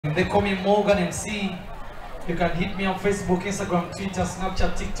They call me Morgan MC. You can hit me on Facebook, Instagram, Twitter,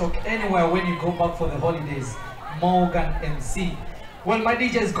 Snapchat, TikTok, anywhere when you go back for the holidays. Morgan MC. Well, my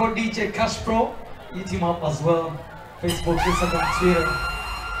DJ is called DJ Cash Pro. Hit him up as well. Facebook, Instagram,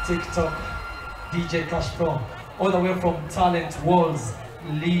 Twitter, TikTok, DJ Cash Pro. All the way from Talent Walls.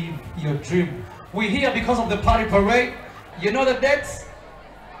 Live your dream. We're here because of the party parade. You know the dates?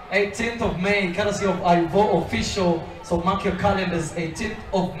 18th of May, courtesy of Ivo Official. So mark your calendars, 18th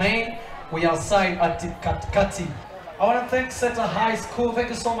of May. We are outside at Katikati. I want to thank Ceaserous High School. Thank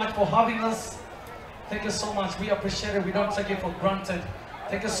you so much for having us. Thank you so much. We appreciate it. We don't take it for granted.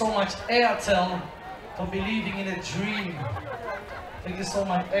 Thank you so much, Airtel, for believing in a dream. Thank you so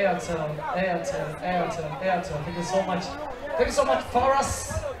much, Airtel. Thank you so much. Thank you so much,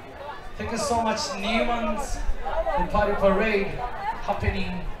 Forrest. Thank you so much, Newman's. The party parade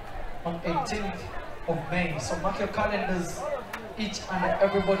happening on 18th of May. So mark your calendars, each and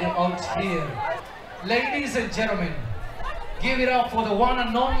everybody out here. Ladies and gentlemen, give it up for the one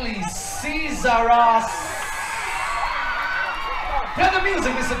and only Ceaserous. Play the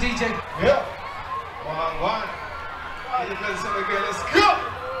music, Mr. DJ. Yeah. One. Let's go.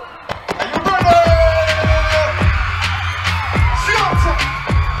 Are you ready? Yeah.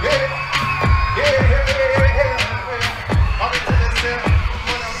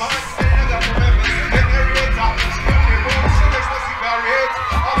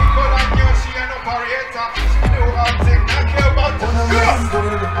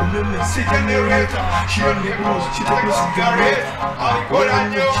 She generator, she on the blues, she take a cigarette. I go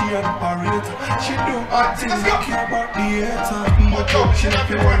on you, she an operator. She do hard things, don't care about the hater. Moto, she not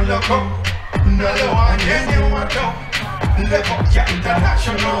the one look up. Another one, yeah, you want to level up, yeah,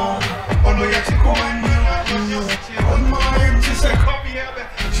 international. Oh no, yeah, she come and you. On my hand, she say, come here,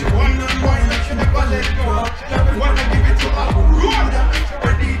 she want to wine like she never let go. She never want to give it to her. She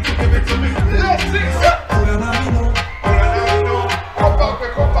ready to give it to me. Let's sing, sir.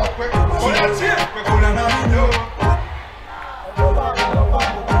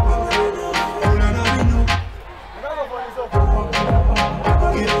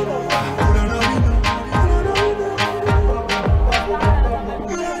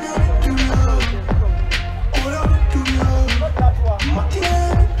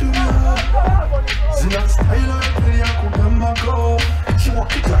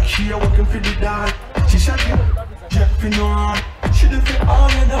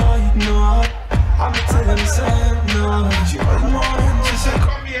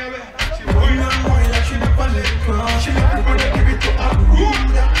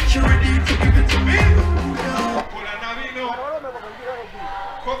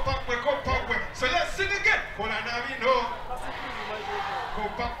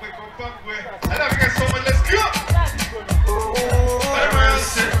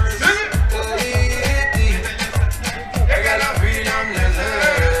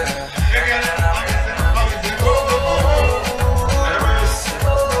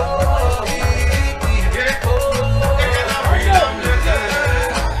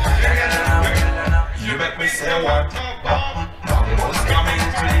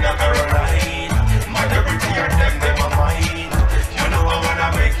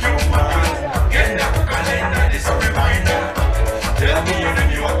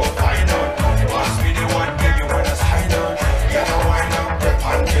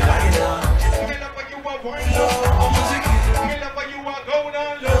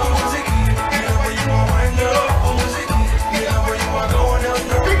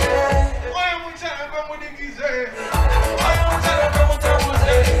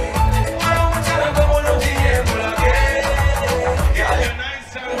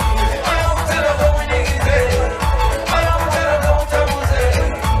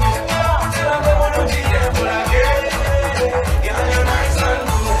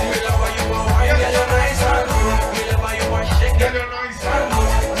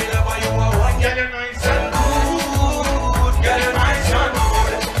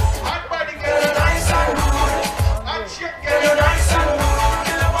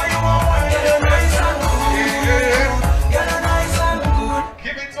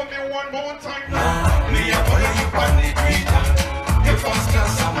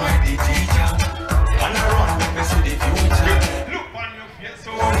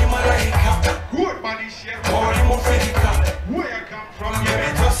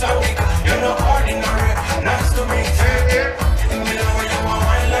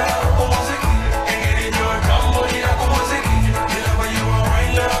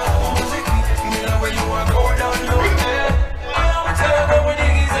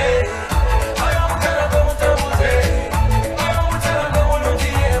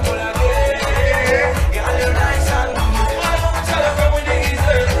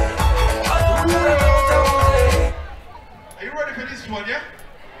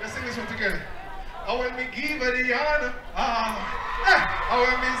 How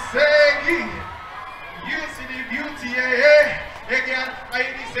am I saying? You see the beauty, yeah. Again, I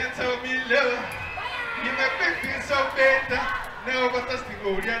innocent of me love. You make me feel so better. Now, but that's the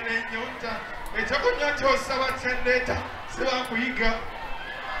good and then yonta. It's a good young toast of a tendeta. So I'm eager.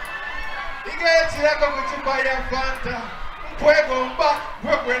 You get to have to buy a Fanta. Puebomba,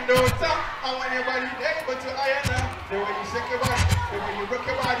 Puebondota. I want your body there, but to Ayana. The way you shake your body, the way you rock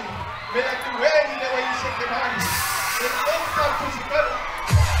your body. Me like the way you shake your body. Don't stop pushing better.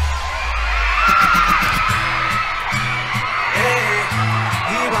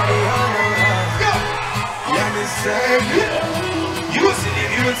 You see the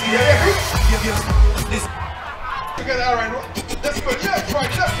beauty, yeah. Together, all right. Let's go. Left,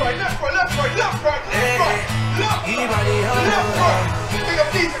 right, left, right, left, right, left, right, left, right, left, right, left, right. Pick up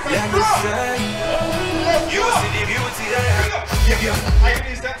these, you see the beauty, yeah. I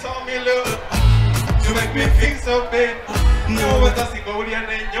need that on me, love. To make me feel so bad. No, but that's the goal, and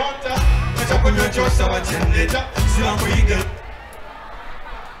then yonta. But I put your choice of a tendeta. See, I'm eager.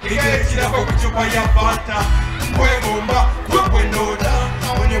 You get it up with you by your Fanta. Puebomba, Puebondota.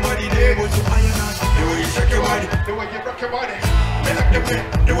 I want your body there, but you Ayana. The way you shake your body, the way you rock your body. Me like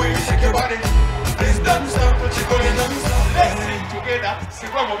the way you shake your body. Please don't stop, but you're going to stop. Let's sing together. See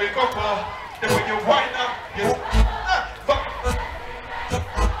what we go for. The way you wind up, yes.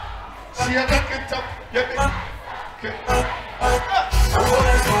 See how that can top, yeah.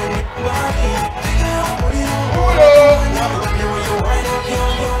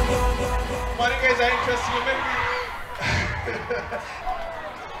 Money guys are interested in maybe.